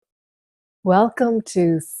Welcome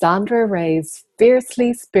to Sandra Ray's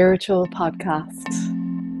Fiercely Spiritual podcast.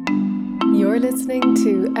 You're listening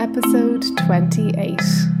to episode 28.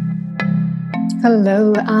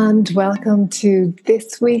 Hello, and welcome to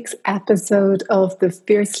this week's episode of the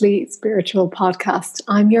Fiercely Spiritual podcast.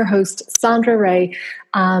 I'm your host, Sandra Ray,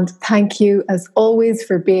 and thank you as always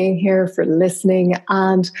for being here, for listening,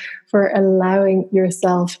 and for allowing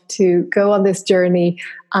yourself to go on this journey.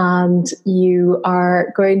 And you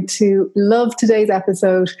are going to love today's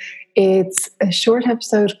episode. It's a short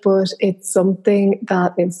episode, but it's something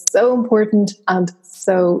that is so important and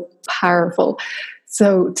so powerful.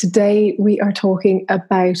 So today we are talking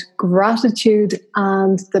about gratitude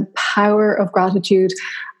and the power of gratitude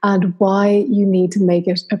and why you need to make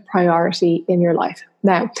it a priority in your life.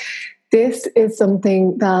 Now, this is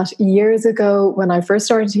something that years ago, when I first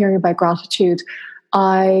started hearing about gratitude,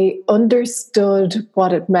 I understood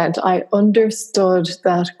what it meant. I understood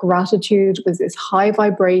that gratitude was this high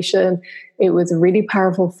vibration. It was a really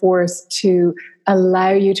powerful force to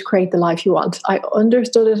allow you to create the life you want. I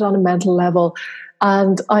understood it on a mental level,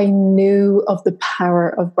 and I knew of the power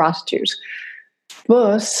of gratitude.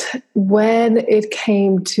 But when it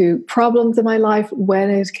came to problems in my life, when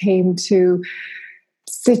it came to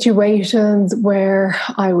situations where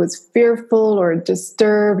I was fearful or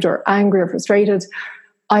disturbed or angry or frustrated,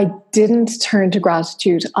 I didn't turn to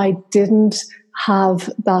gratitude. I didn't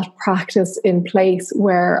have that practice in place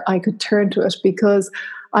where I could turn to it because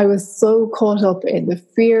I was so caught up in the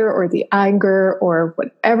fear or the anger or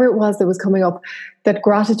whatever it was that was coming up that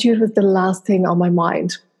gratitude was the last thing on my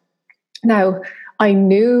mind. Now, I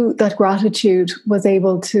knew that gratitude was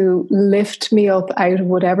able to lift me up out of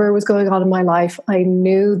whatever was going on in my life. I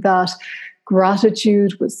knew that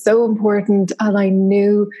gratitude was so important, and I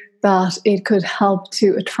knew that it could help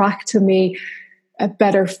to attract to me a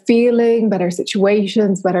better feeling, better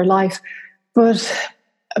situations, better life. But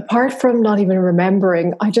apart from not even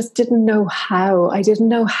remembering, I just didn't know how. I didn't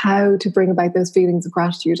know how to bring about those feelings of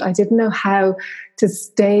gratitude. I didn't know how to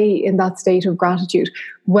stay in that state of gratitude.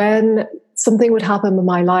 When something would happen in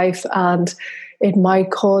my life and it might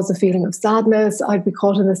cause a feeling of sadness, I'd be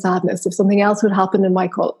caught in the sadness. If something else would happen and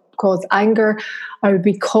might cause anger, I would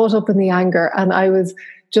be caught up in the anger, and I was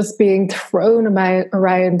just being thrown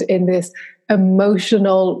around in this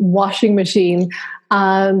emotional washing machine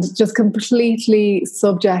and just completely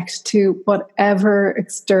subject to whatever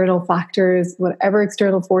external factors, whatever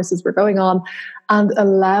external forces were going on, and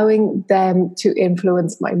allowing them to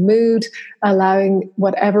influence my mood, allowing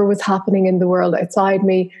whatever was happening in the world outside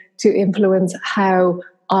me to influence how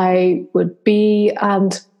I would be.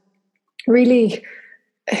 And really,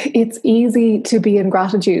 it's easy to be in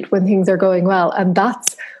gratitude when things are going well. And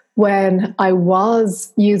that's when I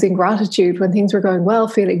was using gratitude, when things were going well,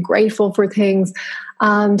 feeling grateful for things.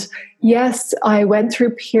 And yes, I went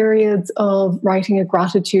through periods of writing a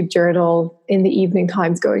gratitude journal in the evening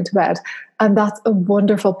times going to bed. And that's a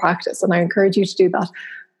wonderful practice, and I encourage you to do that.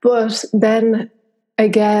 But then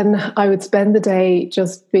again, I would spend the day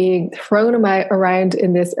just being thrown around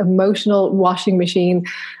in this emotional washing machine,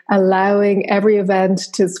 allowing every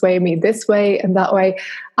event to sway me this way and that way.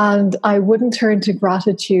 And I wouldn't turn to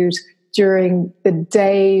gratitude during the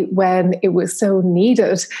day when it was so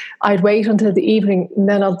needed. I'd wait until the evening, and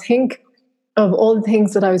then I'll think of all the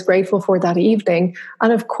things that I was grateful for that evening.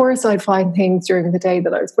 And of course, I'd find things during the day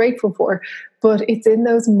that I was grateful for. But it's in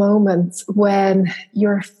those moments when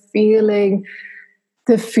you're feeling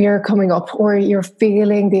the fear coming up, or you're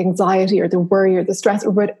feeling the anxiety or the worry or the stress or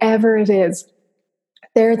whatever it is,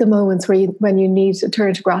 they're the moments when you need to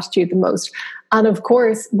turn to gratitude the most. And of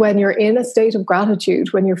course, when you're in a state of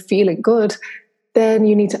gratitude, when you're feeling good, then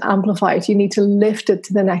you need to amplify it. You need to lift it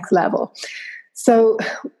to the next level. So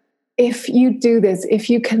if you do this, if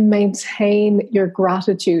you can maintain your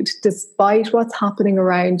gratitude despite what's happening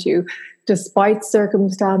around you, despite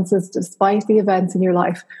circumstances, despite the events in your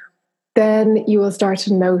life, then you will start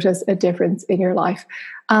to notice a difference in your life.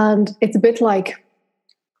 And it's a bit like,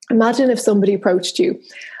 imagine if somebody approached you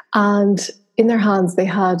and in their hands they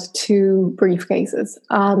had two briefcases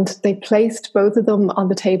and they placed both of them on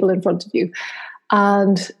the table in front of you.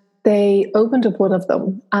 And they opened up one of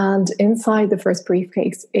them, and inside the first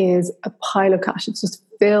briefcase is a pile of cash. It's just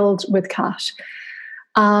filled with cash.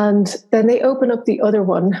 And then they open up the other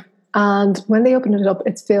one, and when they open it up,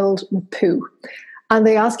 it's filled with poo. And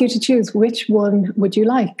they ask you to choose, which one would you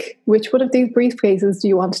like? Which one of these briefcases do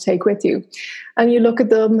you want to take with you? And you look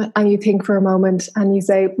at them and you think for a moment and you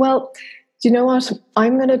say, well, do you know what?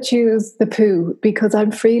 I'm going to choose the poo because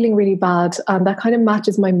I'm feeling really bad and that kind of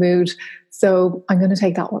matches my mood. So I'm going to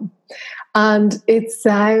take that one. And it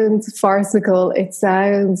sounds farcical. It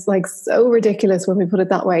sounds like so ridiculous when we put it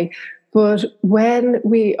that way. But when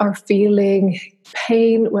we are feeling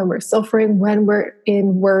pain, when we're suffering, when we're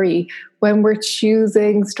in worry, when we're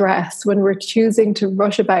choosing stress, when we're choosing to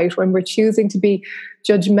rush about, when we're choosing to be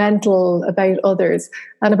judgmental about others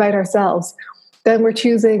and about ourselves, then we're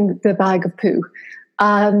choosing the bag of poo.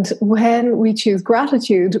 And when we choose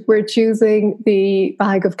gratitude, we're choosing the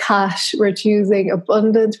bag of cash, we're choosing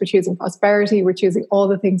abundance, we're choosing prosperity, we're choosing all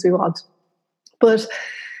the things we want. But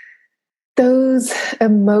those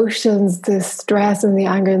emotions, the stress and the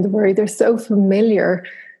anger and the worry, they're so familiar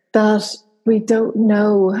that we don't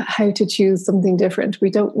know how to choose something different. We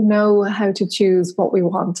don't know how to choose what we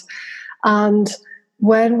want. And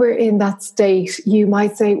when we're in that state, you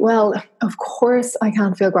might say, well, of course I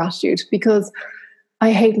can't feel gratitude because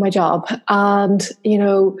I hate my job. And,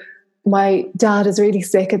 my dad is really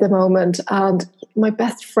sick at the moment and my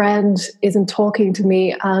best friend isn't talking to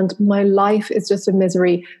me and my life is just a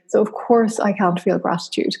misery. So of course I can't feel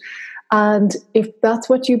gratitude. And if that's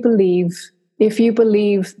what you believe, if you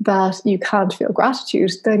believe that you can't feel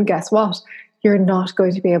gratitude, then guess what? You're not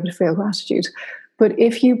going to be able to feel gratitude. But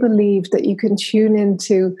if you believe that you can tune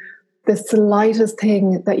into the slightest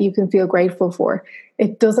thing that you can feel grateful for,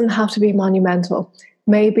 it doesn't have to be monumental.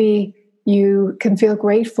 Maybe you can feel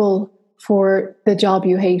grateful for the job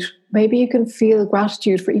you hate. Maybe you can feel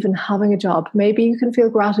gratitude for even having a job. Maybe you can feel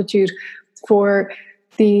gratitude for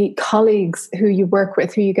the colleagues who you work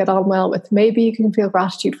with, who you get on well with. Maybe you can feel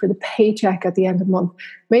gratitude for the paycheck at the end of the month.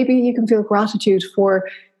 Maybe you can feel gratitude for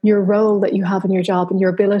your role that you have in your job and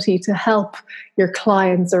your ability to help your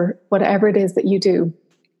clients or whatever it is that you do.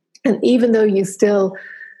 And even though you still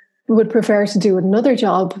would prefer to do another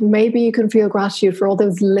job, maybe you can feel gratitude for all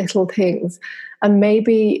those little things. And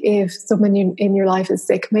maybe if someone in your life is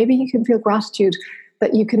sick, maybe you can feel gratitude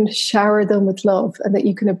that you can shower them with love and that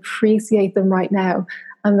you can appreciate them right now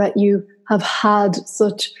and that you have had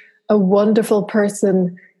such a wonderful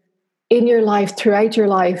person in your life throughout your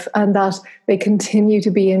life and that they continue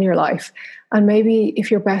to be in your life. And maybe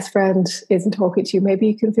if your best friend isn't talking to you, maybe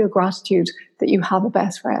you can feel gratitude that you have a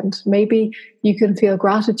best friend. Maybe you can feel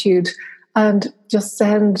gratitude and just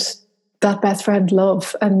send that best friend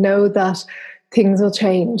love and know that things will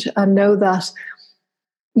change and know that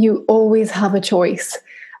you always have a choice.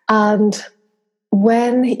 And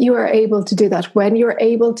when you are able to do that, when you're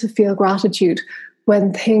able to feel gratitude,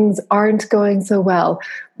 when things aren't going so well,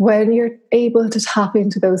 when you're able to tap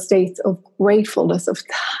into those states of gratefulness, of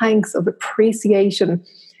thanks, of appreciation,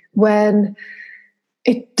 when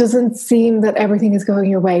it doesn't seem that everything is going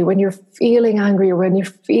your way, when you're feeling angry or when you're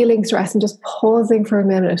feeling stressed, and just pausing for a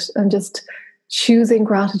minute and just choosing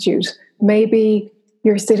gratitude. Maybe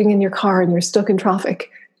you're sitting in your car and you're stuck in traffic.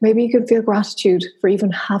 Maybe you can feel gratitude for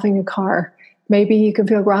even having a car. Maybe you can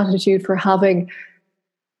feel gratitude for having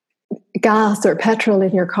gas or petrol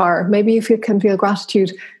in your car. Maybe you can feel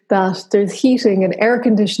gratitude that there's heating and air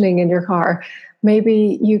conditioning in your car.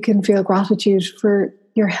 Maybe you can feel gratitude for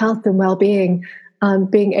your health and well-being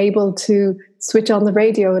and being able to switch on the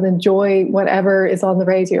radio and enjoy whatever is on the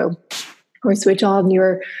radio, or switch on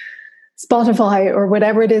your Spotify or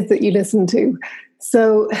whatever it is that you listen to.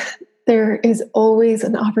 So there is always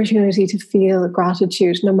an opportunity to feel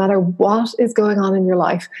gratitude no matter what is going on in your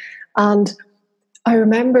life. And I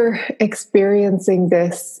remember experiencing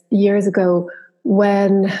this years ago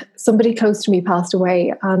when somebody close to me passed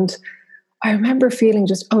away, and I remember feeling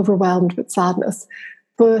just overwhelmed with sadness.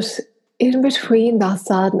 But in between that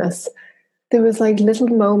sadness, there was like little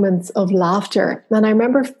moments of laughter. And I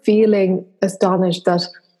remember feeling astonished that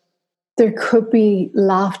there could be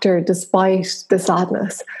laughter despite the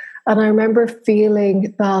sadness. And I remember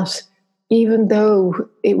feeling that even though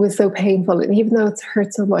it was so painful and even though it's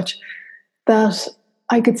hurt so much, that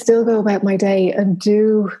I could still go about my day and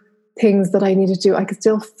do things that I needed to do. I could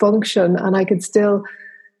still function and I could still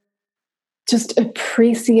just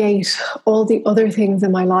appreciate all the other things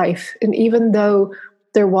in my life. And even though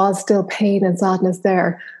there was still pain and sadness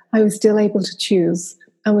there, I was still able to choose.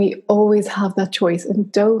 And we always have that choice.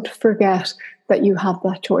 And don't forget that you have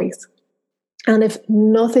that choice. And if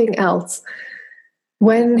nothing else,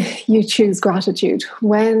 when you choose gratitude,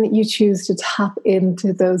 when you choose to tap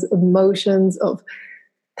into those emotions of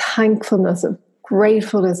thankfulness, of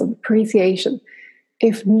gratefulness, of appreciation,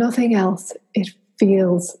 if nothing else, it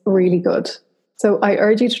feels really good. So I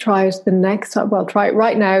urge you to try it the next time. Well, try it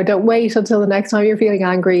right now. Don't wait until the next time you're feeling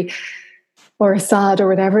angry or sad or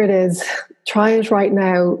whatever it is. Try it right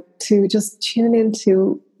now to just tune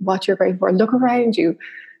into what you're grateful for. Look around you.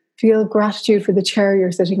 Feel gratitude for the chair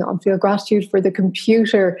you're sitting on. Feel gratitude for the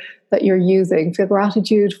computer that you're using. Feel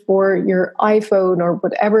gratitude for your iPhone or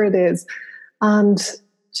whatever it is. And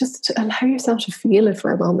just allow yourself to feel it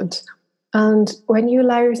for a moment. And when you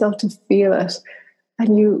allow yourself to feel it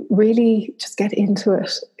and you really just get into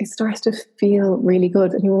it, it starts to feel really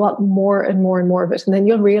good and you want more and more and more of it. And then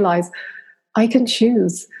you'll realize, I can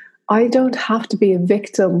choose. I don't have to be a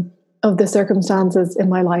victim of the circumstances in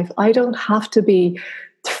my life. I don't have to be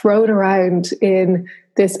thrown around in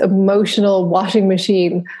this emotional washing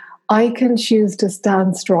machine. I can choose to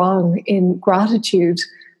stand strong in gratitude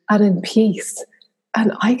and in peace.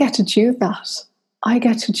 And I get to choose that. I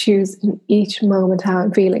get to choose in each moment how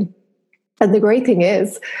I'm feeling. And the great thing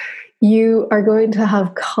is, you are going to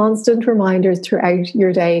have constant reminders throughout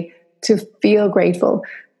your day to feel grateful,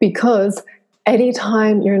 because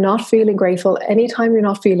anytime you're not feeling grateful, anytime you're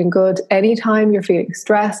not feeling good, anytime you're feeling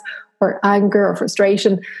stress or anger or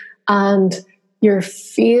frustration, and you're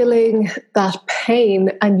feeling that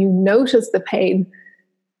pain and you notice the pain,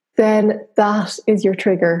 then that is your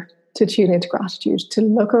trigger to tune into gratitude, to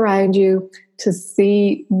look around you, to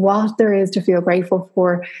see what there is to feel grateful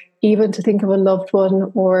for, even to think of a loved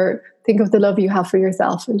one or think of the love you have for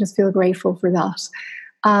yourself and just feel grateful for that.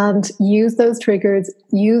 And use those triggers,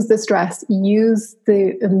 use the stress, use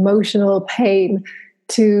the emotional pain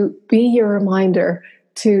to be your reminder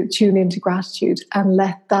to tune into gratitude and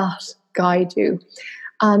let that guide you.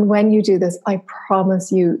 And when you do this, I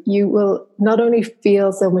promise you, you will not only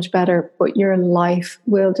feel so much better, but your life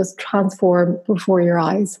will just transform before your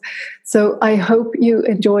eyes. So I hope you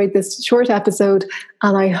enjoyed this short episode,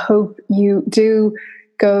 and I hope you do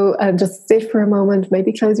go and just sit for a moment,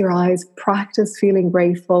 maybe close your eyes, practice feeling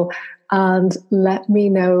grateful, and let me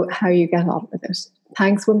know how you get on with it.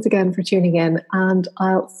 Thanks once again for tuning in, and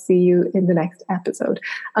I'll see you in the next episode.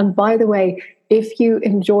 And by the way, if you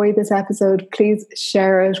enjoy this episode, please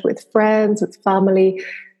share it with friends, with family.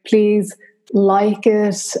 Please like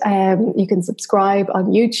it. You can subscribe on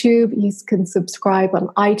YouTube. You can subscribe on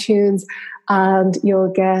iTunes, and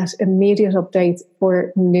you'll get immediate updates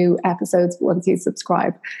for new episodes once you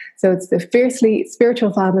subscribe. So it's the Fiercely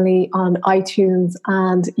Spiritual Family on iTunes,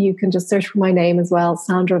 and you can just search for my name as well,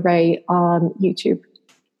 Sandra Ray, on YouTube.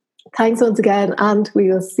 Thanks once again, and we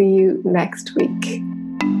will see you next week.